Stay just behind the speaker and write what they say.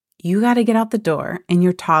you got to get out the door and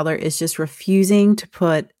your toddler is just refusing to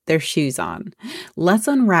put their shoes on. Let's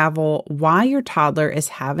unravel why your toddler is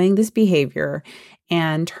having this behavior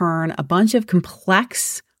and turn a bunch of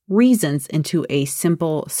complex reasons into a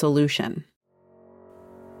simple solution.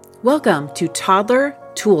 Welcome to Toddler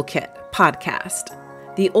Toolkit Podcast,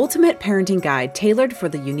 the ultimate parenting guide tailored for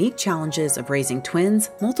the unique challenges of raising twins,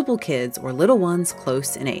 multiple kids, or little ones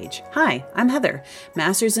close in age. Hi, I'm Heather,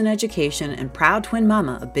 master's in education and proud twin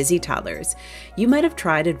mama of busy toddlers. You might have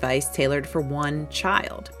tried advice tailored for one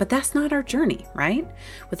child, but that's not our journey, right?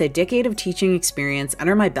 With a decade of teaching experience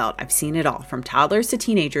under my belt, I've seen it all, from toddlers to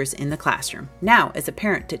teenagers in the classroom. Now, as a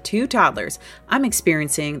parent to two toddlers, I'm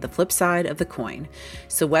experiencing the flip side of the coin.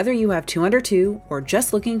 So whether you have two under two or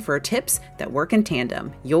just looking for tips that work in tandem,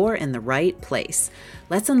 you're in the right place.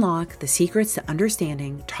 Let's unlock the secrets to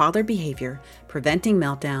understanding toddler behavior, preventing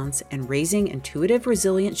meltdowns, and raising intuitive,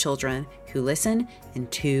 resilient children who listen in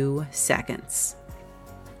 2 seconds.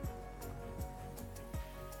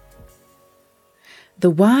 The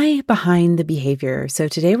why behind the behavior. So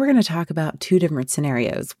today we're going to talk about two different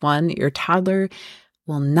scenarios. One, your toddler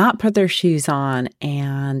will not put their shoes on.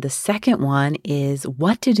 And the second one is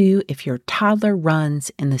what to do if your toddler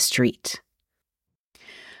runs in the street.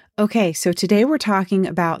 Okay, so today we're talking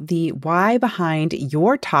about the why behind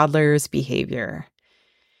your toddler's behavior.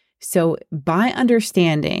 So by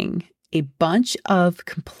understanding a bunch of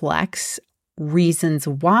complex reasons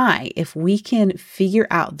why, if we can figure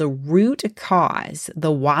out the root cause,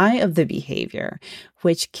 the why of the behavior,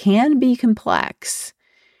 which can be complex,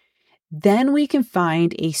 then we can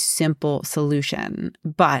find a simple solution.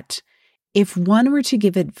 But if one were to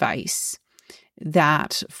give advice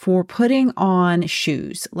that for putting on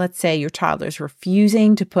shoes, let's say your toddler's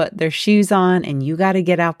refusing to put their shoes on and you got to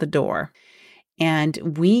get out the door,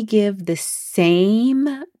 and we give the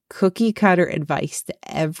same cookie cutter advice to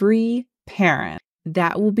every parent,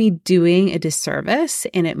 that will be doing a disservice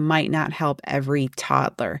and it might not help every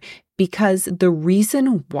toddler because the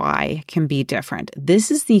reason why can be different. This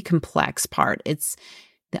is the complex part. It's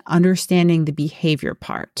the understanding the behavior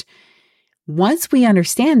part. Once we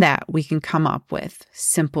understand that, we can come up with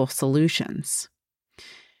simple solutions.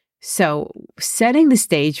 So, setting the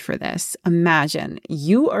stage for this, imagine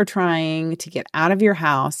you are trying to get out of your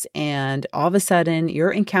house and all of a sudden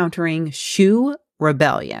you're encountering shoe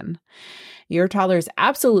rebellion. Your toddler is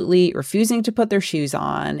absolutely refusing to put their shoes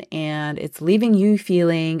on, and it's leaving you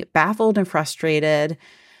feeling baffled and frustrated.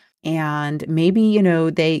 And maybe,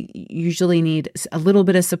 they usually need a little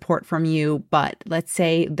bit of support from you, but let's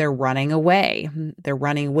say they're running away. They're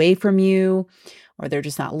running away from you, or they're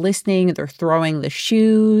just not listening. They're throwing the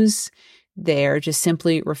shoes. They're just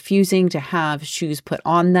simply refusing to have shoes put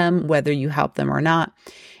on them, whether you help them or not.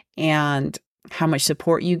 And how much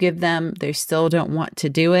support you give them, they still don't want to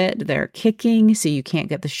do it. They're kicking, so you can't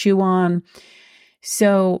get the shoe on.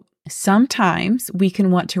 So sometimes we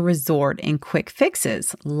can want to resort in quick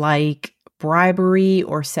fixes like bribery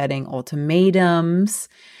or setting ultimatums,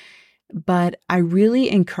 but I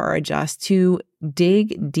really encourage us to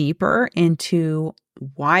dig deeper into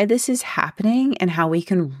why this is happening and how we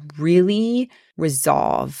can really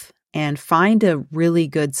resolve and find a really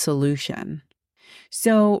good solution.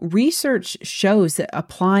 So research shows that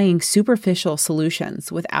applying superficial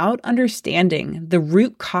solutions without understanding the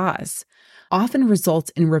root cause often results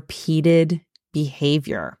in repeated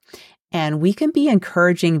behavior. And we can be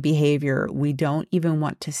encouraging behavior we don't even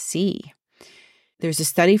want to see. There's a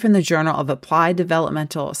study from the Journal of Applied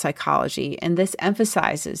Developmental Psychology, and this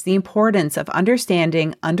emphasizes the importance of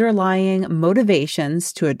understanding underlying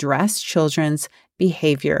motivations to address children's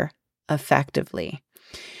behavior effectively.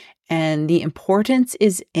 And the importance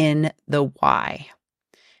is in the why,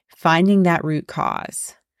 finding that root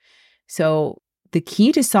cause. So the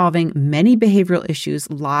key to solving many behavioral issues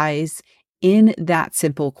lies in that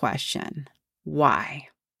simple question, why?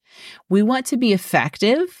 We want to be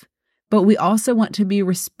effective, but we also want to be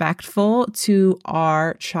respectful to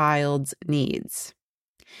our child's needs.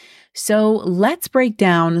 So let's break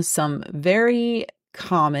down some very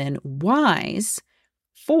common whys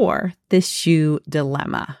for this shoe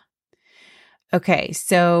dilemma. Okay,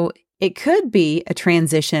 so it could be a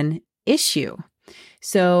transition issue.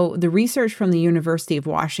 So the research from the University of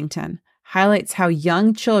Washington highlights how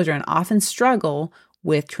young children often struggle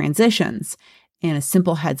with transitions, and a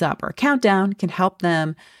simple heads up or a countdown can help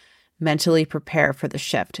them mentally prepare for the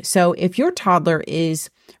shift. So if your toddler is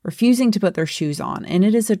refusing to put their shoes on and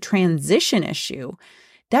it is a transition issue,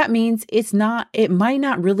 that means it might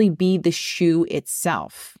not really be the shoe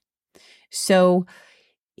itself. So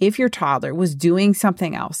if your toddler was doing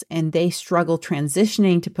something else and they struggle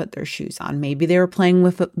transitioning to put their shoes on, maybe they were playing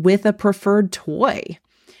with a preferred toy.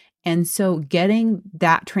 And so getting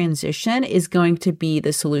that transition is going to be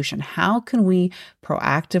the solution. How can we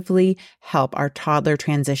proactively help our toddler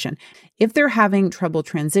transition? If they're having trouble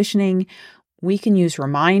transitioning, we can use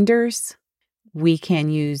reminders. We can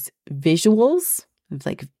use visuals,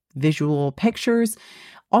 like visual pictures.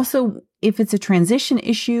 Also, if it's a transition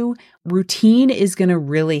issue, routine is going to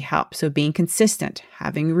really help. So being consistent,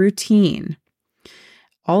 having routine,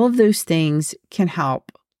 all of those things can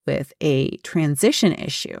help with a transition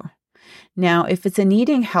issue. Now, if it's a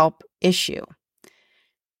needing help issue,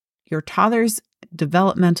 your toddler's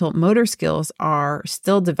developmental motor skills are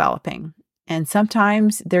still developing, and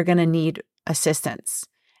sometimes they're going to need assistance.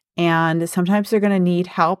 And sometimes they're going to need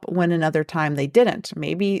help when another time they didn't.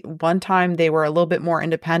 Maybe one time they were a little bit more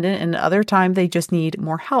independent and other time they just need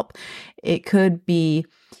more help. It could be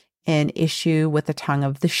an issue with the tongue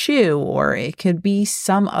of the shoe, or it could be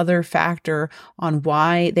some other factor on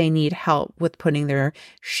why they need help with putting their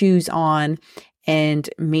shoes on. And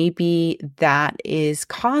maybe that is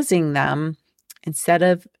causing them, instead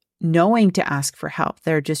of knowing to ask for help,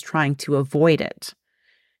 they're just trying to avoid it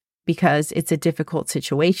because it's a difficult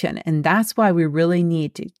situation. And that's why we really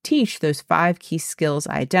need to teach those 5 key skills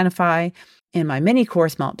I identify in my mini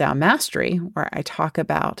course, Meltdown Mastery, where I talk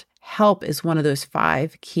about help is one of those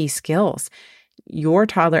 5 key skills. Your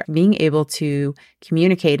toddler being able to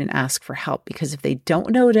communicate and ask for help, because if they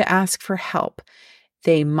don't know to ask for help,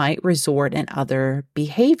 they might resort in other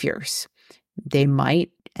behaviors. They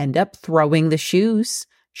might end up throwing the shoes,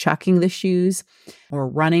 chucking the shoes, or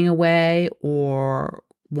running away, or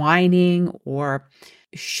whining, or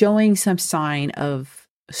showing some sign of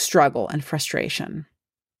struggle and frustration.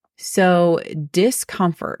 So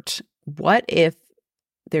discomfort. What if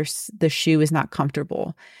the shoe is not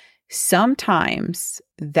comfortable? Sometimes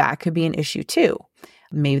that could be an issue too.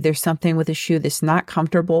 Maybe there's something with a shoe that's not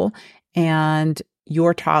comfortable and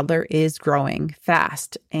your toddler is growing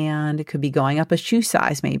fast and it could be going up a shoe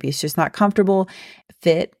size. Maybe it's just not comfortable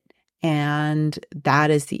fit, and that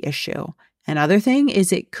is the issue. Another thing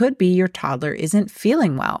is it could be your toddler isn't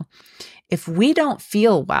feeling well. If we don't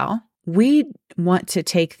feel well, we want to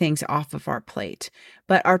take things off of our plate,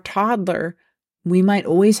 but our toddler, we might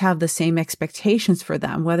always have the same expectations for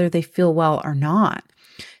them, whether they feel well or not.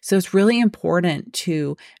 So it's really important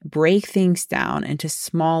to break things down into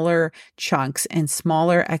smaller chunks and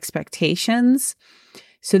smaller expectations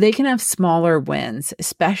so they can have smaller wins,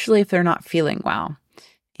 especially if they're not feeling well.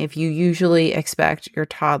 If you usually expect your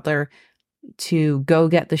toddler to go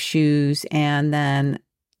get the shoes and then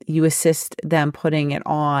you assist them putting it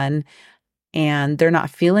on and they're not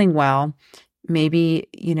feeling well, maybe,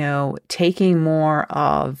 taking more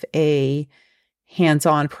of a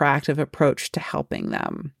hands-on proactive approach to helping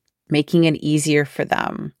them, making it easier for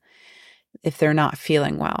them if they're not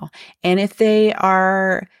feeling well. And if they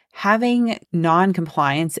are having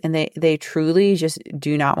non-compliance and they truly just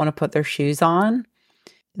do not want to put their shoes on,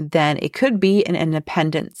 then it could be an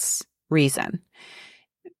independence reason.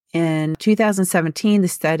 In 2017, the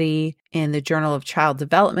study in the Journal of Child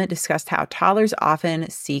Development discussed how toddlers often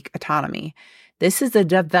seek autonomy. This is the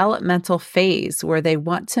developmental phase where they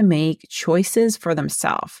want to make choices for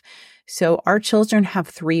themselves. So our children have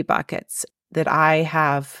 3 buckets that I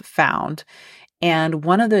have found. And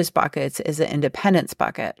one of those buckets is the independence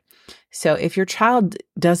bucket. So if your child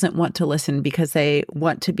doesn't want to listen because they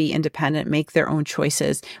want to be independent, make their own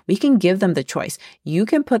choices, we can give them the choice. You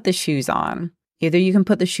can put the shoes on. Either you can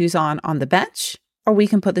put the shoes on the bench, or we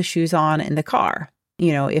can put the shoes on in the car.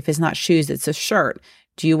 If it's not shoes, it's a shirt.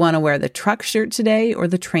 Do you want to wear the truck shirt today or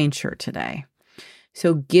the train shirt today?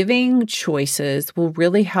 So giving choices will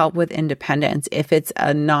really help with independence if it's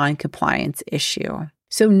a non-compliance issue.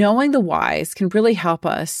 So knowing the whys can really help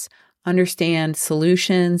us understand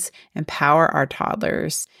solutions, empower our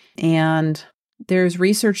toddlers. And there's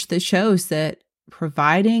research that shows that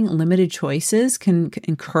providing limited choices can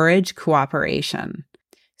encourage cooperation.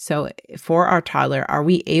 So for our toddler, are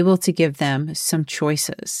we able to give them some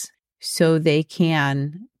choices so they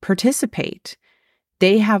can participate?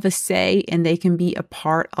 They have a say and they can be a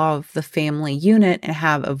part of the family unit and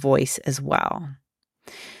have a voice as well.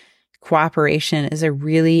 Cooperation is a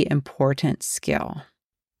really important skill.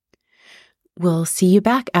 We'll see you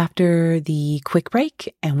back after the quick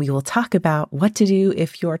break, and we will talk about what to do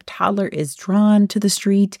if your toddler is drawn to the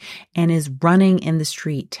street and is running in the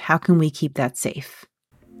street. How can we keep that safe?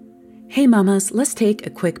 Hey mamas, let's take a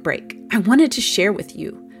quick break. I wanted to share with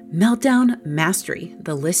you Meltdown Mastery,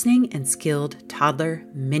 the Listening and Skilled Toddler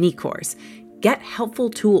Mini Course. Get helpful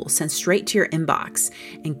tools sent straight to your inbox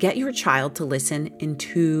and get your child to listen in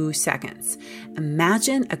 2 seconds.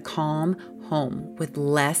 Imagine a calm home with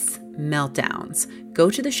less meltdowns.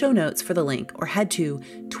 Go to the show notes for the link or head to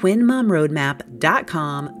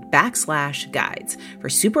twinmomroadmap.com/guides for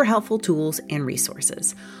super helpful tools and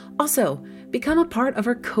resources. Also, become a part of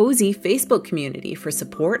our cozy Facebook community for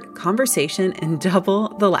support, conversation, and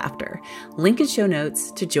double the laughter. Link in show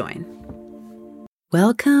notes to join.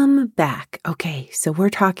 Welcome back. Okay, so we're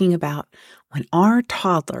talking about when our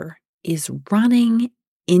toddler is running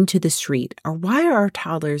into the street, or why are our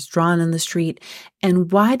toddlers drawn in the street, and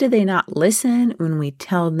why do they not listen when we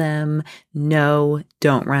tell them, no,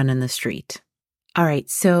 don't run in the street? All right,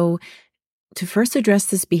 so to first address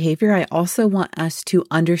this behavior, I also want us to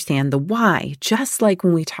understand the why, just like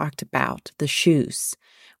when we talked about the shoes.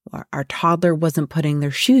 Our toddler wasn't putting their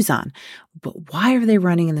shoes on, but why are they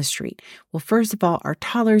running in the street? Well, first of all, our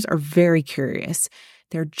toddlers are very curious.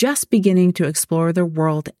 They're just beginning to explore the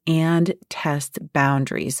world and test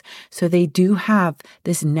boundaries. So they do have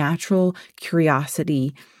this natural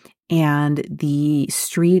curiosity, and the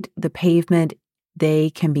street, the pavement, they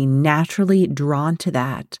can be naturally drawn to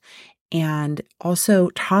that. And also,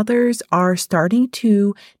 toddlers are starting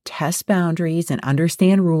to test boundaries and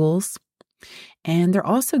understand rules. And they're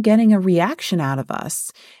also getting a reaction out of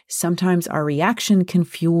us. Sometimes our reaction can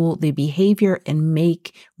fuel the behavior and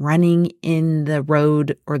make running in the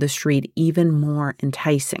road or the street even more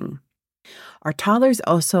enticing. Our toddlers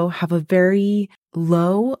also have a very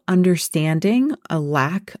low understanding, a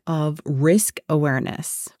lack of risk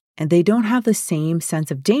awareness. And they don't have the same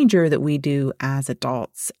sense of danger that we do as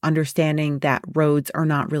adults, understanding that roads are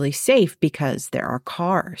not really safe because there are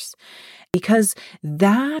cars. Because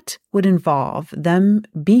that would involve them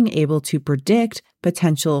being able to predict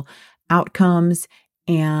potential outcomes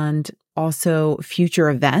and also future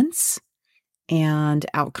events and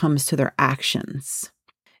outcomes to their actions.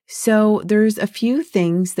 So there's a few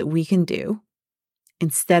things that we can do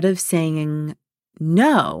instead of saying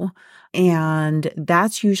no. And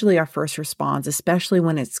that's usually our first response, especially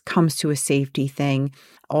when it comes to a safety thing.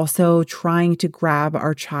 Also trying to grab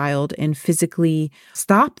our child and physically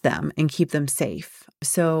stop them and keep them safe.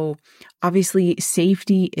 So obviously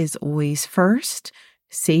safety is always first,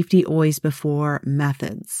 safety always before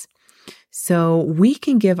methods. So we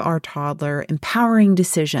can give our toddler empowering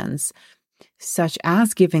decisions, such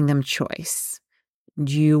as giving them choice.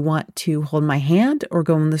 Do you want to hold my hand or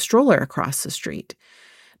go in the stroller across the street?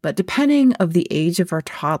 But depending of the age of our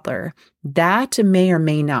toddler, that may or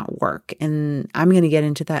may not work. And I'm going to get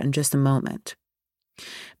into that in just a moment.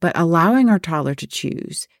 But allowing our toddler to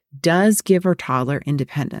choose does give our toddler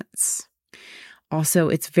independence. Also,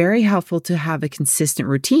 it's very helpful to have a consistent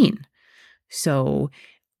routine. So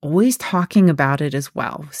always talking about it as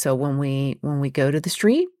well. So when we go to the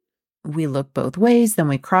street, we look both ways, then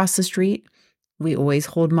we cross the street, we always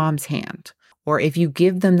hold mom's hand. Or if you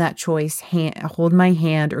give them that choice, hold my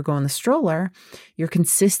hand or go in the stroller, you're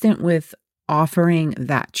consistent with offering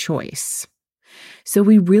that choice. So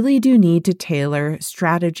we really do need to tailor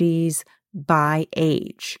strategies by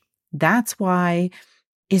age. That's why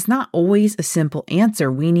it's not always a simple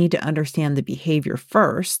answer. We need to understand the behavior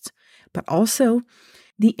first, but also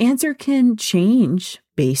the answer can change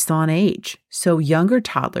based on age. So younger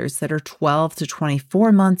toddlers that are 12 to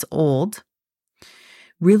 24 months old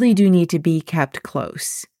really do need to be kept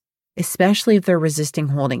close, especially if they're resisting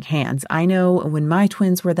holding hands. I know when my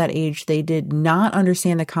twins were that age, they did not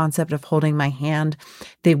understand the concept of holding my hand.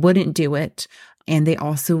 They wouldn't do it, and they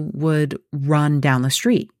also would run down the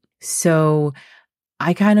street. So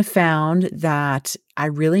I kind of found that I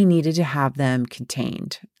really needed to have them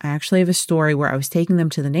contained. I actually have a story where I was taking them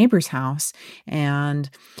to the neighbor's house and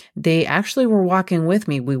they actually were walking with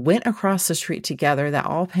me. We went across the street together. That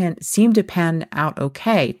all seemed to pan out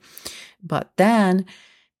okay. But then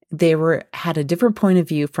they had a different point of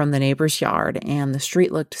view from the neighbor's yard and the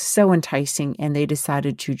street looked so enticing and they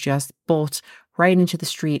decided to just bolt right into the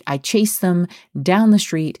street. I chased them down the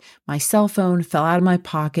street. My cell phone fell out of my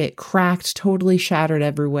pocket, cracked, totally shattered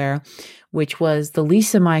everywhere, which was the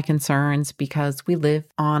least of my concerns because we live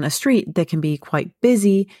on a street that can be quite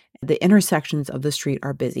busy. The intersections of the street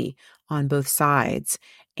are busy on both sides.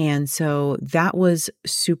 And so that was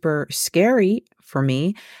super scary for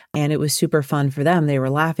me, and it was super fun for them. They were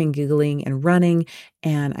laughing, giggling, and running,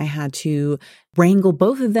 and I had to wrangle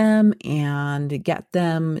both of them and get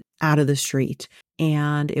them out of the street.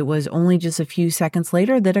 And it was only just a few seconds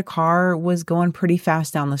later that a car was going pretty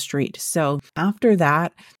fast down the street. So after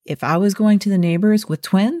that, if I was going to the neighbors with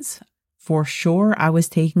twins, for sure, I was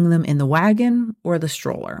taking them in the wagon or the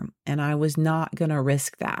stroller, and I was not going to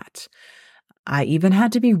risk that. I even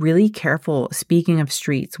had to be really careful, speaking of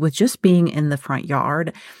streets, with just being in the front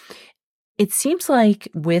yard. It seems like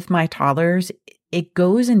with my toddlers, it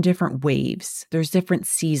goes in different waves. There's different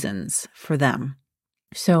seasons for them.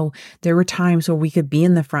 So there were times where we could be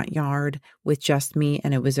in the front yard with just me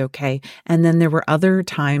and it was okay. And then there were other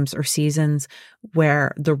times or seasons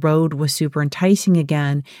where the road was super enticing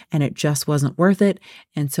again and it just wasn't worth it.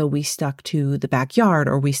 And so we stuck to the backyard,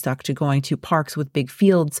 or we stuck to going to parks with big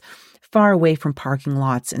fields far away from parking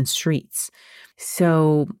lots and streets.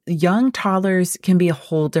 So young toddlers can be a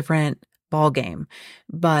whole different ballgame,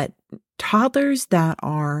 but toddlers that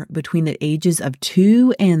are between the ages of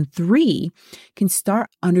 2 and 3 can start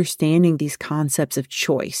understanding these concepts of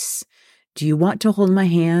choice. Do you want to hold my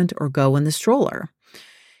hand or go in the stroller?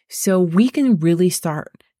 So we can really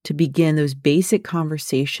start to begin those basic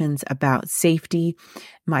conversations about safety.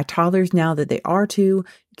 My toddlers, now that they are 2,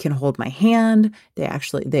 can hold my hand. They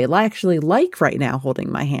actually like right now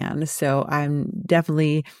holding my hand. So I'm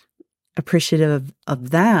definitely appreciative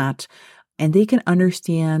of that. And they can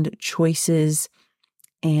understand choices,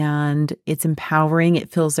 and it's empowering. It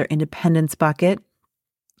fills their independence bucket.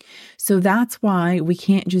 So that's why we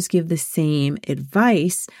can't just give the same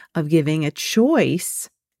advice of giving a choice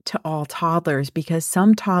to all toddlers, because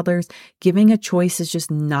some toddlers, giving a choice is just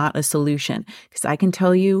not a solution. Because I can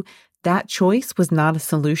tell you that choice was not a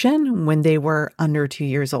solution when they were under 2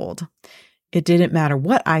 years old. It didn't matter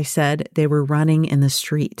what I said, they were running in the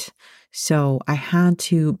street. So I had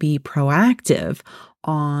to be proactive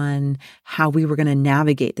on how we were going to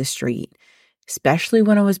navigate the street, especially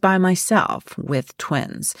when I was by myself with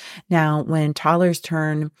twins. Now, when toddlers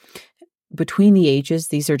turn between the ages,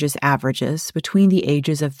 these are just averages, between the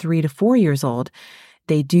ages of 3 to 4 years old,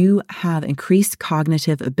 they do have increased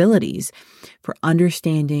cognitive abilities for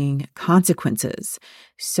understanding consequences.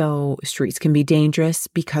 So streets can be dangerous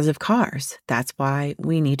because of cars. That's why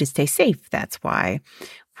we need to stay safe. That's why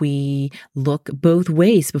we look both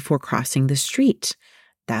ways before crossing the street.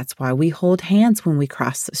 That's why we hold hands when we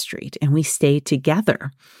cross the street and we stay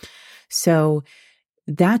together. So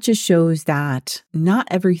that just shows that not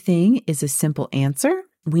everything is a simple answer.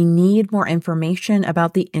 We need more information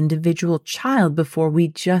about the individual child before we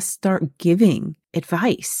just start giving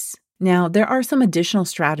advice. Now, there are some additional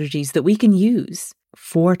strategies that we can use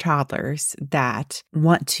for toddlers that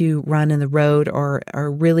want to run in the road or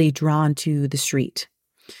are really drawn to the street.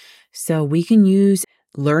 So we can use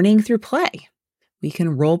learning through play. We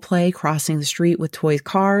can role play crossing the street with toy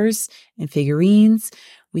cars and figurines.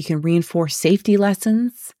 We can reinforce safety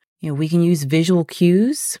lessons. We can use visual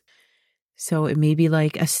cues. So it may be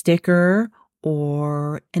like a sticker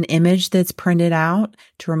or an image that's printed out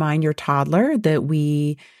to remind your toddler that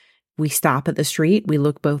we stop at the street, we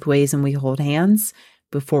look both ways, and we hold hands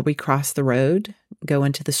before we cross the road, go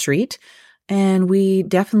into the street. And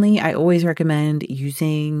I always recommend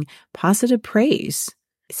using positive praise,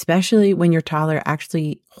 especially when your toddler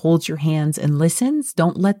actually holds your hands and listens.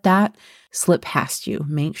 Don't let that slip past you.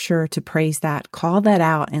 Make sure to praise that, call that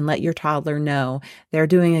out, and let your toddler know they're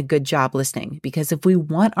doing a good job listening. Because if we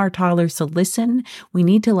want our toddlers to listen, we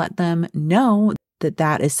need to let them know that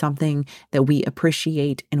that is something that we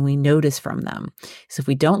appreciate and we notice from them. So if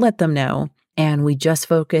we don't let them know and we just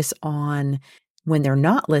focus on when they're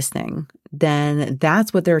not listening, then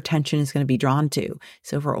that's what their attention is going to be drawn to.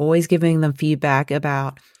 So if we're always giving them feedback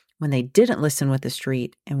about when they didn't listen with the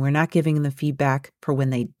street, and we're not giving them feedback for when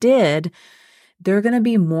they did, they're going to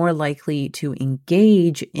be more likely to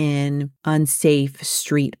engage in unsafe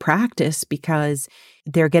street practice because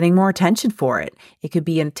they're getting more attention for it. It could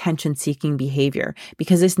be an attention-seeking behavior,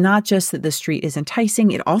 because it's not just that the street is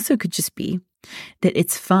enticing. It also could just be that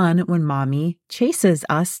it's fun when mommy chases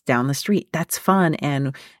us down the street. That's fun.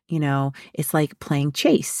 And, it's like playing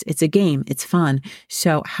chase. It's a game. It's fun.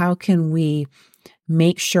 So how can we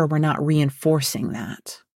make sure we're not reinforcing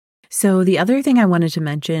that? So the other thing I wanted to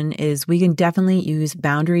mention is we can definitely use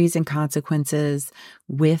boundaries and consequences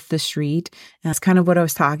with the street. And that's kind of what I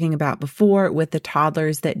was talking about before with the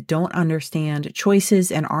toddlers that don't understand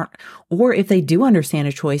choices and aren't, or if they do understand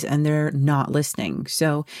a choice and they're not listening.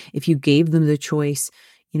 So if you gave them the choice,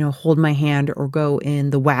 hold my hand or go in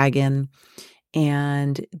the wagon,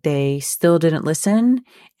 and they still didn't listen,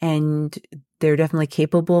 and they're definitely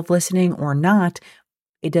capable of listening or not,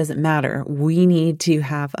 it doesn't matter. We need to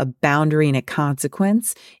have a boundary and a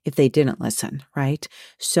consequence if they didn't listen, right?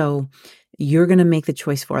 So you're going to make the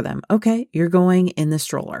choice for them. Okay, you're going in the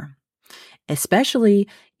stroller, especially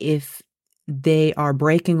if they are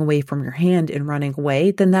breaking away from your hand and running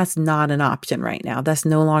away, then that's not an option right now. That's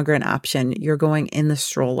no longer an option. You're going in the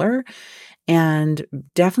stroller. And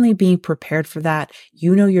definitely being prepared for that.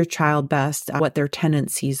 You know your child best, what their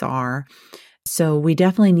tendencies are. So we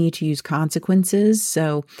definitely need to use consequences.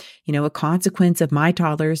 So, a consequence of my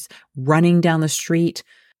toddlers running down the street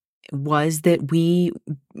was that we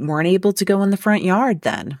weren't able to go in the front yard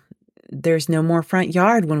then. There's no more front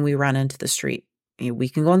yard when we run into the street. We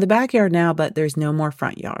can go in the backyard now, but there's no more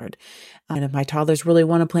front yard. And if my toddlers really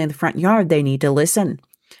want to play in the front yard, they need to listen.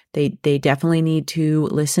 They definitely need to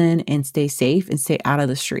listen and stay safe and stay out of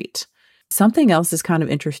the street. Something else is kind of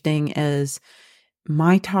interesting is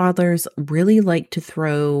my toddlers really like to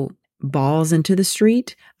throw balls into the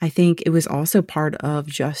street. I think it was also part of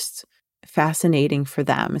just fascinating for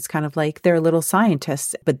them. It's kind of like they're little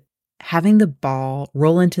scientists, but having the ball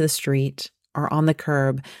roll into the street or on the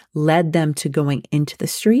curb led them to going into the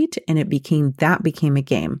street, and that became a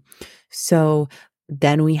game. So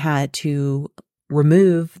then we had to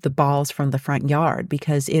remove the balls from the front yard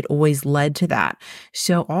because it always led to that.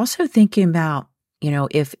 So also thinking about,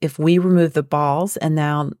 if we remove the balls and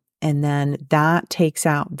then that takes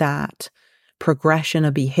out that progression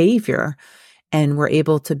of behavior, and we're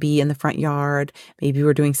able to be in the front yard. Maybe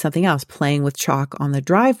we're doing something else, playing with chalk on the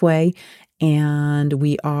driveway, and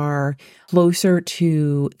we are closer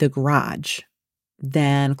to the garage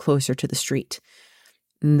than closer to the street.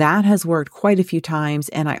 That has worked quite a few times.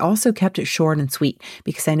 And I also kept it short and sweet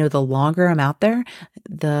because I know the longer I'm out there,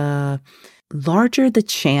 the larger the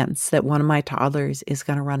chance that one of my toddlers is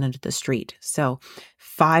going to run into the street. So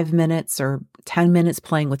 5 minutes or 10 minutes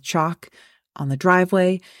playing with chalk on the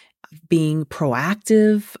driveway, being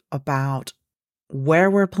proactive about where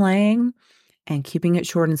we're playing and keeping it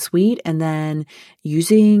short and sweet, and then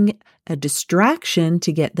using a distraction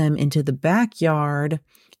to get them into the backyard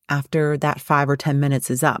after that 5 or 10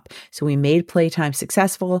 minutes is up. So we made playtime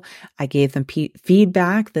successful. I gave them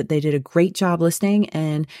feedback that they did a great job listening,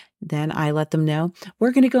 and then I let them know,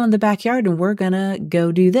 we're going to go in the backyard and we're going to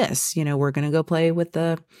go do this. We're going to go play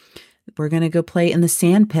we're going to go play in the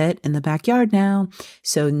sand pit in the backyard now.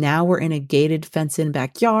 So now we're in a gated fence-in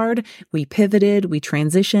backyard. We pivoted, we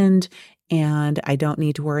transitioned, and I don't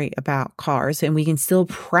need to worry about cars. And we can still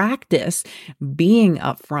practice being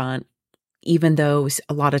up front, even though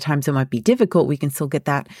a lot of times it might be difficult. We can still get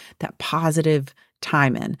that positive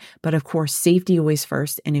time in. But of course, safety always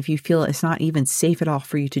first. And if you feel it's not even safe at all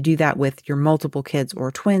for you to do that with your multiple kids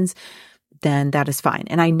or twins, then that is fine.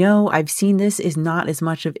 And I know I've seen this is not as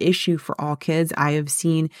much of issue for all kids. I have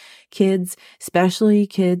seen kids, especially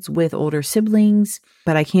kids with older siblings,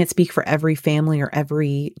 but I can't speak for every family or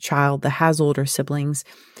every child that has older siblings,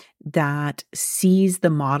 that sees the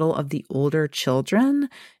model of the older children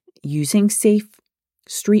using safe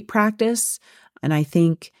street practice. And I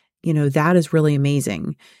think, that is really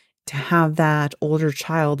amazing to have that older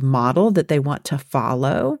child model that they want to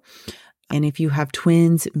follow. And if you have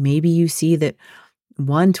twins, maybe you see that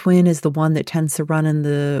one twin is the one that tends to run in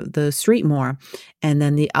the street more, and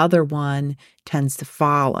then the other one tends to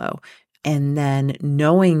follow. And then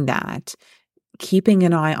knowing that, keeping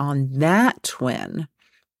an eye on that twin,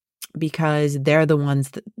 because they're the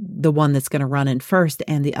one that's going to run in first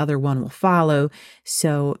and the other one will follow.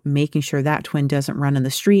 So making sure that twin doesn't run in the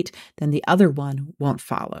street, then the other one won't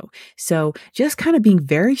follow. So just kind of being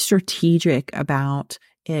very strategic about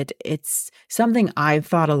it. It's something I've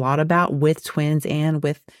thought a lot about with twins and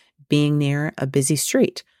with being near a busy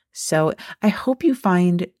street. So I hope you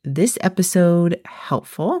find this episode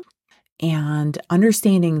helpful, and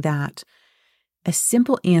understanding that a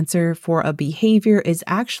simple answer for a behavior is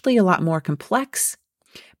actually a lot more complex.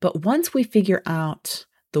 But once we figure out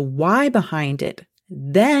the why behind it,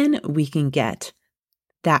 then we can get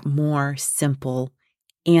that more simple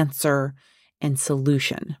answer and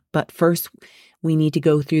solution. But first, we need to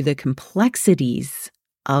go through the complexities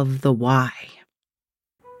of the why.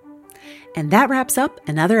 And that wraps up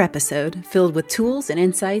another episode filled with tools and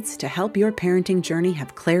insights to help your parenting journey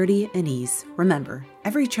have clarity and ease. Remember,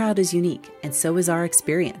 every child is unique, and so is our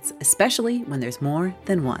experience, especially when there's more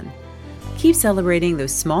than one. Keep celebrating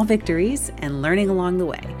those small victories and learning along the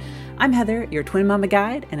way. I'm Heather, your Twin Mama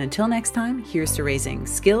Guide, and until next time, here's to raising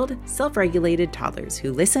skilled, self-regulated toddlers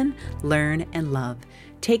who listen, learn, and love.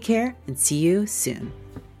 Take care and see you soon.